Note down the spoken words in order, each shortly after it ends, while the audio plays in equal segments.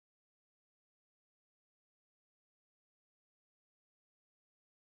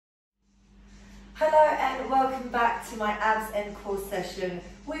Hello and welcome back to my abs and core session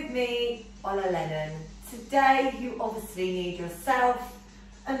with me, Ola Lennon. Today you obviously need yourself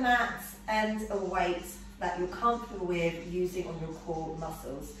a mat and a weight that you're comfortable with using on your core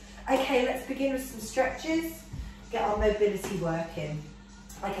muscles. Okay, let's begin with some stretches, get our mobility working.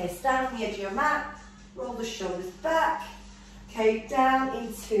 Okay, stand on the edge of your mat, roll the shoulders back, okay, down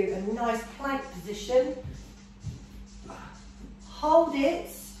into a nice plank position. Hold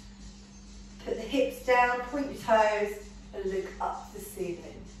it. Put the hips down, point your toes, and look up to the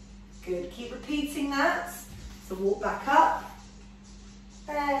ceiling. Good, keep repeating that. So walk back up,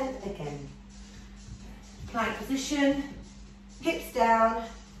 and again. Plank position, hips down,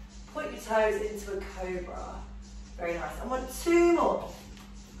 point your toes into a cobra. Very nice. I want two more.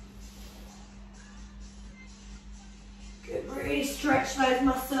 Good, really stretch those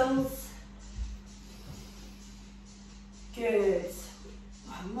muscles. Good,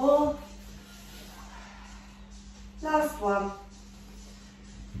 one more. Last one.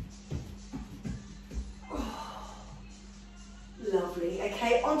 Oh, lovely.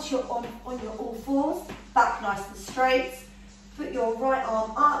 Okay, on your all fours, back nice and straight. Put your right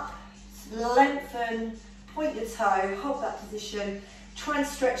arm up, lengthen, point your toe, hold that position. Try and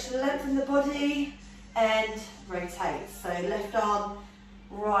stretch and lengthen the body and rotate. So left arm,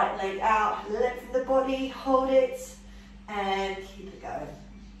 right leg out, lengthen the body, hold it and keep it going.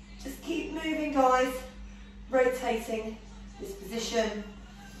 Just keep moving, guys. Rotating this position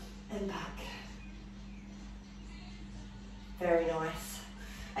and back. Very nice.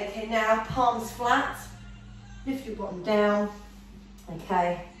 Okay, now palms flat. Lift your bottom down.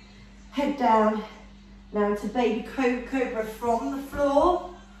 Okay, head down. Now into baby cobra from the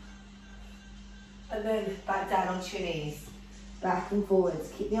floor. And then back down onto your knees. Back and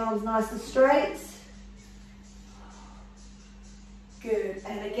forwards. Keep the arms nice and straight. Good,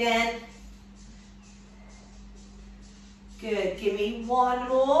 and again. Good, give me one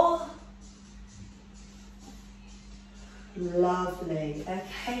more. Lovely,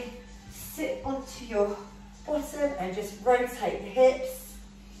 okay. Sit onto your bottom and just rotate the hips.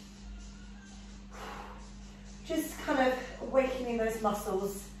 Just kind of awakening those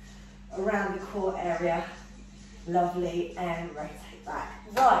muscles around the core area. Lovely, and rotate back.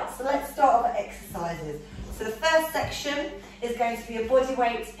 Right, so let's start with exercises. So the first section is going to be a body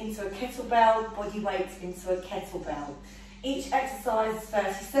weight into a kettlebell, body weight into a kettlebell. Each exercise is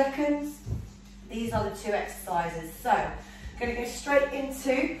 30 seconds. These are the two exercises. So, I'm going to go straight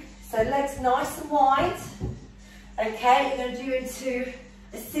into, so legs nice and wide. Okay, you're going to do into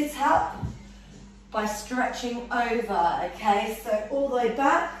a sit up by stretching over. Okay, so all the way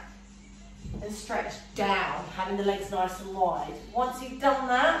back and stretch down, having the legs nice and wide. Once you've done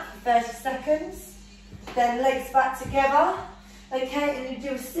that for 30 seconds, then legs back together. Okay, and you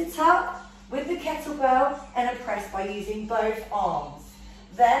do a sit up with the kettlebell and a press by using both arms.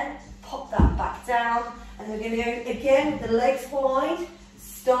 Then pop that back down and we're going to go again with the legs wide,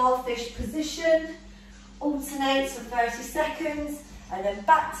 starfish position, alternate for 30 seconds and then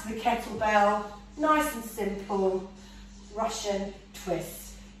back to the kettlebell, nice and simple, Russian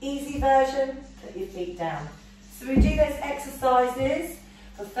twist. Easy version, put your feet down. So we do those exercises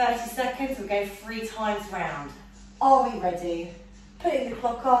for 30 seconds, we'll go 3 times round. Are we ready? Putting the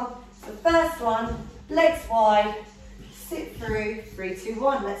clock on. The first one, legs wide, sit through, 3, 2,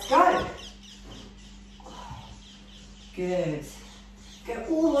 1, let's go. Good. Go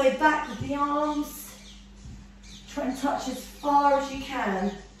all the way back with the arms. Try and touch as far as you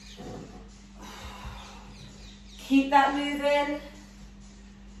can. Keep that moving.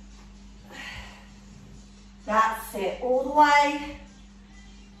 That's it, all the way.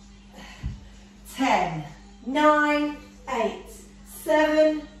 10, 9, 8,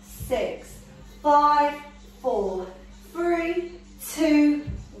 7, 6, 5, 4, 3, 2,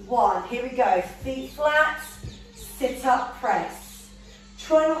 1. Here we go. Feet flat, sit up, press.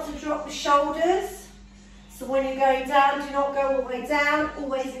 Try not to drop the shoulders. So when you're going down, do not go all the way down.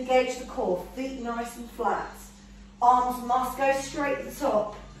 Always engage the core. Feet nice and flat. Arms must go straight to the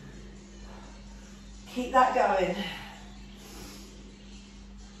top. Keep that going.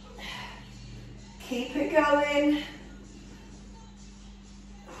 Keep it going.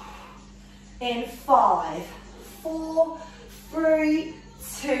 In 5, 4, 3,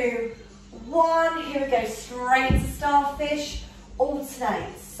 2, 1. Here we go, straight to starfish,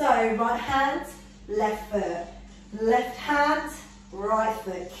 alternate. So right hand, left foot, left hand, right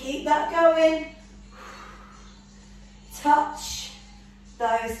foot. Keep that going. Touch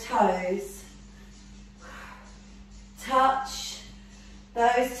those toes. Touch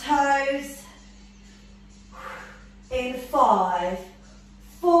those toes. In 5,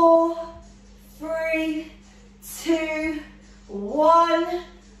 4, 3, 3, 2, 1.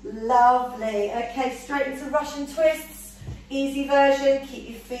 Lovely. Okay, straight into Russian twists. Easy version, keep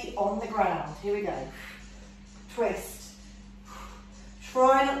your feet on the ground. Here we go. Twist.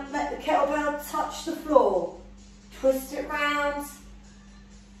 Try not to let the kettlebell touch the floor. Twist it round.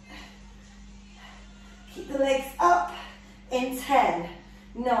 Keep the legs up in 10,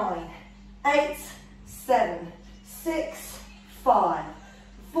 9, 8, 7, 6, 5,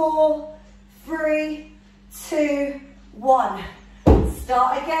 4, 3, 2, 1.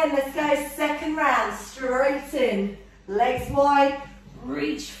 Start again, let's go, second round, straight in. Legs wide,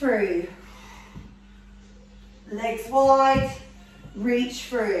 reach through. Legs wide, reach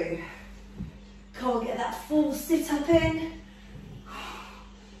through. Come on, get that full sit up in.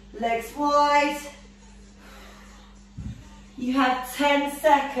 Legs wide. You have 10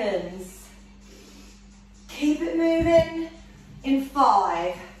 seconds. Keep it moving in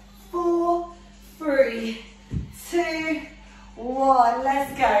 5, 4, 3, 2, 1.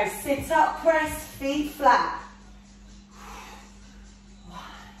 Let's go. Sit up, press, feet flat.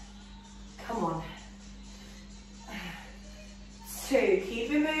 Come on. 2,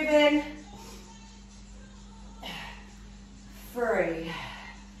 keep it moving. 3.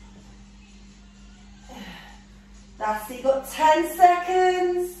 That's it, you've got 10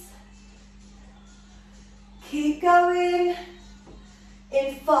 seconds. Keep going.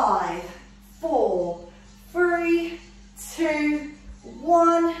 In 5, 4, 3, 2,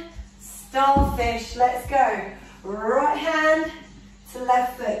 1. Starfish, let's go. Right hand to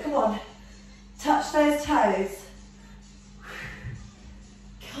left foot, come on. Touch those toes.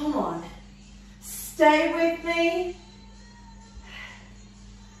 Come on. Stay with me.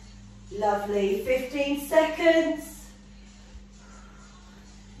 Lovely, 15 seconds.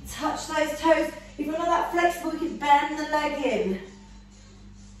 Touch those toes. If you're not that flexible, you can bend the leg in.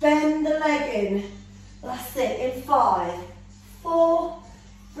 Bend the leg in. That's it, in 5, 4,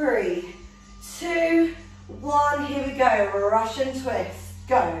 3, 2, 1. Here we go, Russian twist.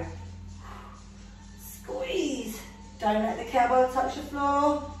 Go. Squeeze. Don't let the kettlebell touch the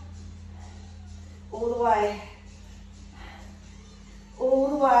floor. All the way. All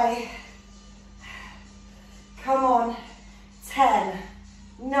the way. Come on. 10,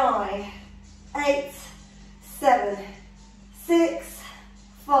 9, 8, 7, 6,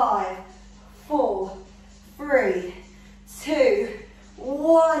 5, 4, 3, 2,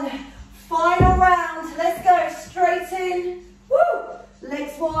 1. Final round. Let's go. Straight in. Woo!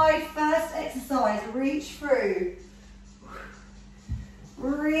 Legs wide. First exercise. Reach through.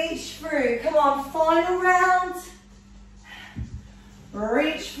 Reach through. Come on. Final round.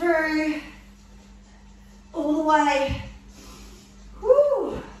 Reach through. All the way.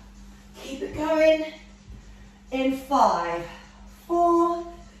 Woo! Keep it going. In 5,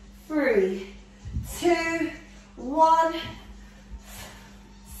 4, 3, 2, 1.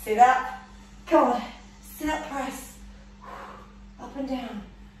 Sit up. Come on. Sit up, press. Up and down.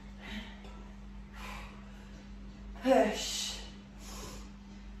 Push.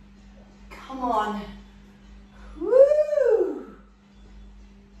 Come on. Woo!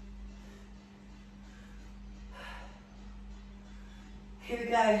 Here we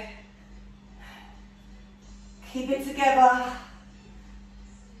go. Keep it together.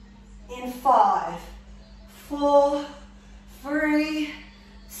 In 5, 4, 3,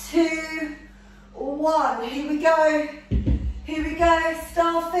 2, 1. Here we go. Here we go.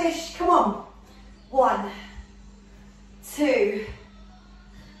 Starfish. Come on. 1, 2,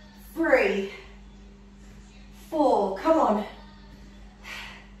 3, 4. Come on.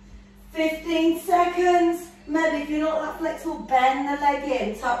 15 seconds. Maybe if you're not that flexible, bend the leg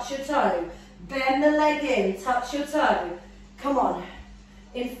in, touch your toe. Bend the leg in, touch your toe. Come on.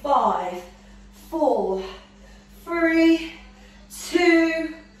 In 5, 4, 3,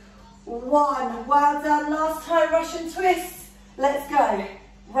 2, 1. Well done. Last time, Russian twist. Let's go.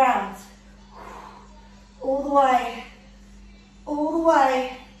 Round. All the way. All the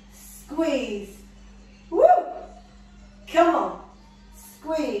way. Squeeze. Woo! Come on.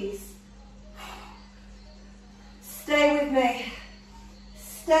 Squeeze. Stay with me.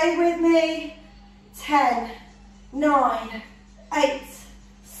 Stay with me. 10, 9, 8,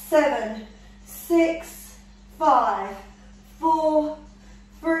 7, 6, 5, 4,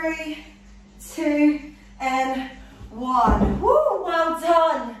 3, 2, and 1. Woo, well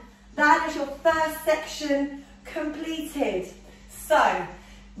done. That is your first section completed. So,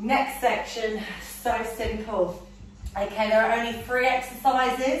 next section, so simple. Okay, there are only 3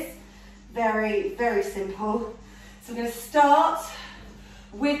 exercises. Very, very simple. So we're going to start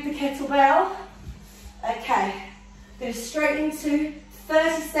with the kettlebell. Okay, go straight into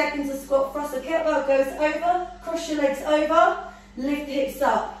 30 seconds of squat thrust. The kettlebell goes over, cross your legs over, lift the hips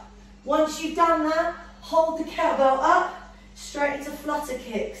up. Once you've done that, hold the kettlebell up, straight into flutter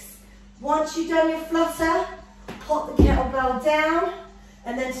kicks. Once you've done your flutter, pop the kettlebell down,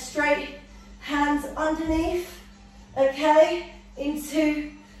 and then straight hands underneath, okay, into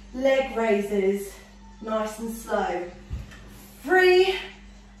leg raises, nice and slow. 3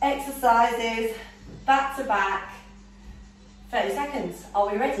 exercises, back to back, 30 seconds. Are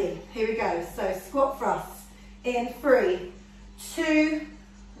we ready? Here we go. So squat thrusts in 3, 2,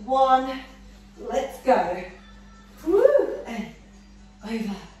 1, let's go. Woo, and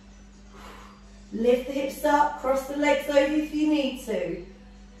over. Lift the hips up, cross the legs over if you need to.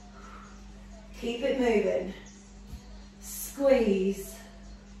 Keep it moving. Squeeze,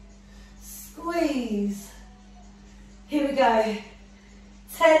 squeeze. Here we go.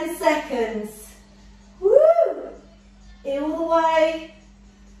 10 seconds. Woo! In all the way.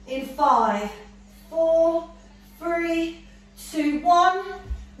 In 5, 4, 3, 2, 1.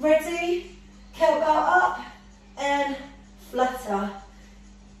 Ready? Kettlebell up and flutter.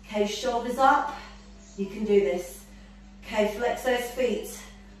 Okay, shoulders up. You can do this. Okay, flex those feet.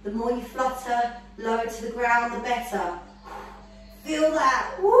 The more you flutter, lower to the ground, the better. Feel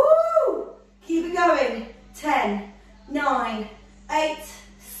that. Woo! Keep it going. 10, 9, 8,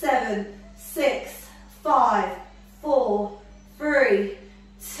 7, 6, 5, 4, 3,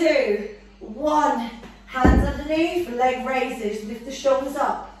 2, 1. Hands underneath, leg raises. Lift the shoulders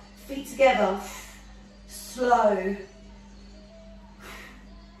up, feet together. Slow.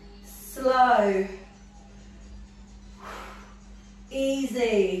 Slow.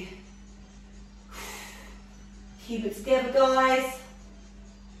 Easy. Keep it together, guys.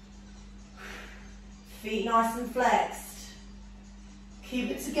 Feet nice and flexed.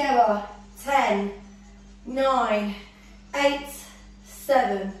 Keep it together. 10, 9, 8,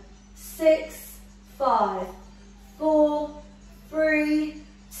 7, 6, 5, 4, 3,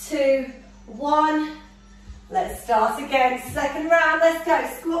 2, 1. Let's start again. Second round. Let's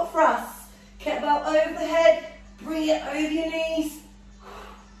go. Squat thrusts. Kettlebell over the head. Bring it over your knees.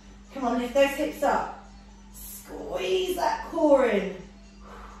 Come on, lift those hips up. Squeeze that core in.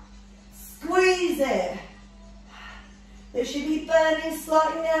 Squeeze it. It should be burning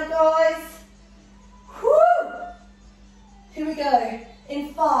slightly now, guys. Woo! Here we go.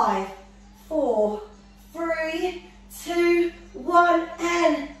 In 5, 4, 3, 2, 1,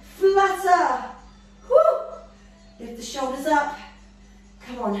 and flutter. Woo! Lift the shoulders up.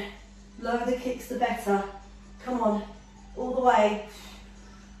 Come on. Lower the kicks, the better. Come on. All the way.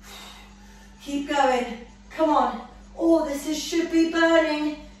 Keep going. Come on. Oh, this should be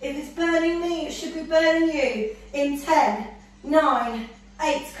burning. If it's burning me, it should be burning you. In 10, 9,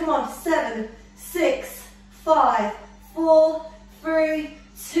 8, come on, 7, 6, 5, 4, 3,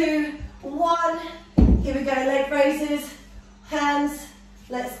 2, 1. Here we go, leg raises, hands,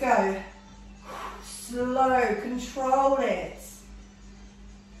 let's go. Slow, control it.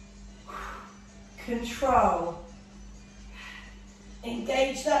 Control.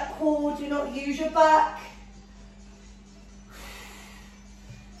 Engage that core, do not use your back.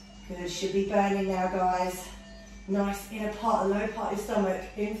 Good, should be burning now, guys. Nice inner part, the lower part of your stomach.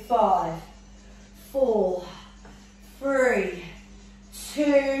 In 5, 4, 3,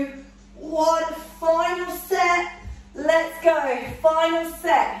 2, 1. Final set. Let's go. Final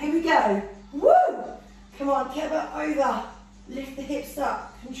set. Here we go. Woo! Come on, kettlebell over. Lift the hips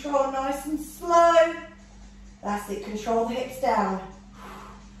up. Control nice and slow. That's it. Control the hips down.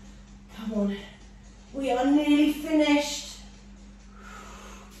 Come on. We are nearly finished.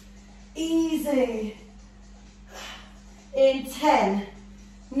 Easy. In 10,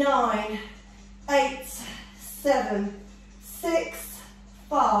 9, 8, 7, 6,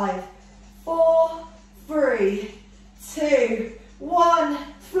 5, 4, 3, 2, 1.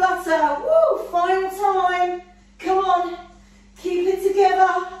 Flutter. Woo! Final time. Come on. Keep it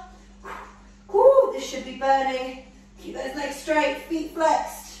together. Woo! This should be burning. Keep those legs straight, feet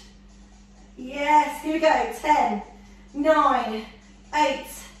flexed. Yes. Here we go. 10, 9, 8.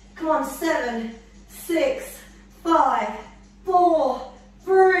 Come on. 7, 6, 5, 4,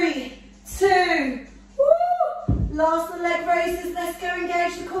 3, 2. Woo! Last the leg raises. Let's go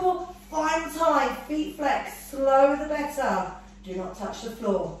engage the core. Final time. Feet flex. Slower the better. Do not touch the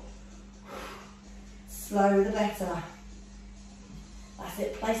floor. Slower the better. That's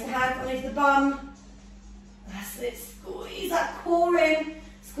it. Place the hand underneath the bum. That's it. Squeeze that core in.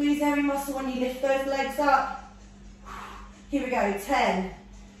 Squeeze every muscle when you lift those legs up. Here we go. 10,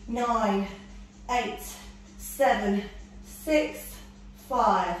 9, 8, 7, 6,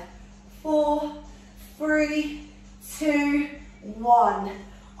 5, 4, 3, 2, 1.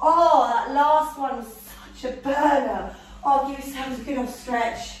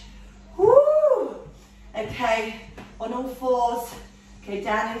 on all fours. Go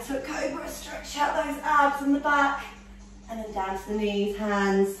down into a cobra, stretch out those abs in the back, and then down to the knees,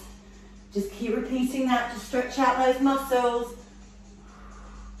 hands. Just keep repeating that to stretch out those muscles.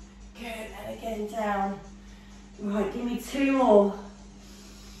 Good, and again down. Right, give me 2 more.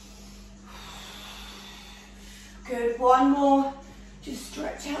 Good, 1 more. Just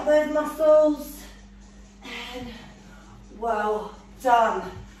stretch out those muscles. And well done.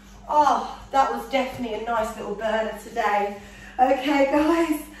 Oh, that was definitely a nice little burner today. Okay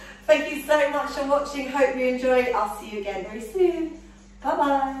guys, thank you so much for watching. Hope you enjoyed. I'll see you again very soon. Bye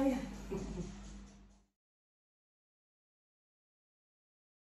bye.